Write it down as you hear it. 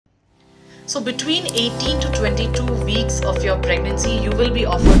So between 18 to 22 weeks of your pregnancy, you will be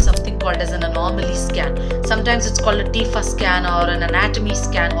offered something called as an anomaly scan. Sometimes it's called a TIFFA scan or an anatomy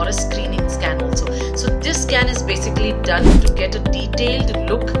scan or a screening scan also. So this scan is basically done to get a detailed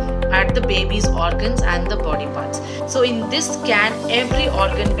look at the baby's organs and the body parts. So in this scan, every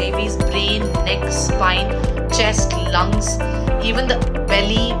organ, baby's brain, neck, spine, chest, lungs, even the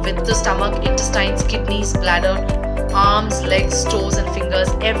belly with the stomach, intestines, kidneys, bladder, arms, legs, toes and fingers,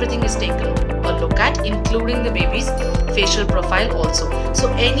 everything is taken a look at, including the baby's facial profile also.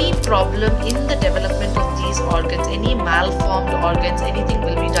 So any problem in the development of these organs, any malformed organs, anything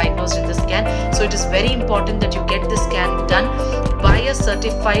will be diagnosed in the scan. So it is very important that you get this scan done by a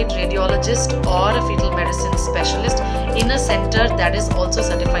certified radiologist or a fetal medicine specialist in a center that is also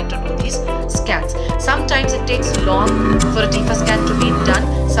certified to do these scans. Sometimes it takes long for a TIFFA scan to be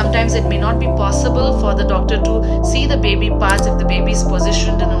done. Sometimes it may not be possible for the doctor to see the baby parts if the baby is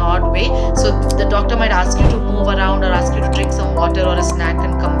positioned in an odd way. So the doctor might ask you to move around or ask you to drink some water or a snack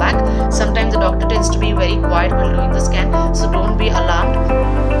and come back. Sometimes the doctor tends to be very quiet while doing the scan. So don't be alarmed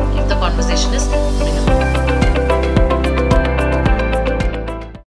if the conversation is minimal.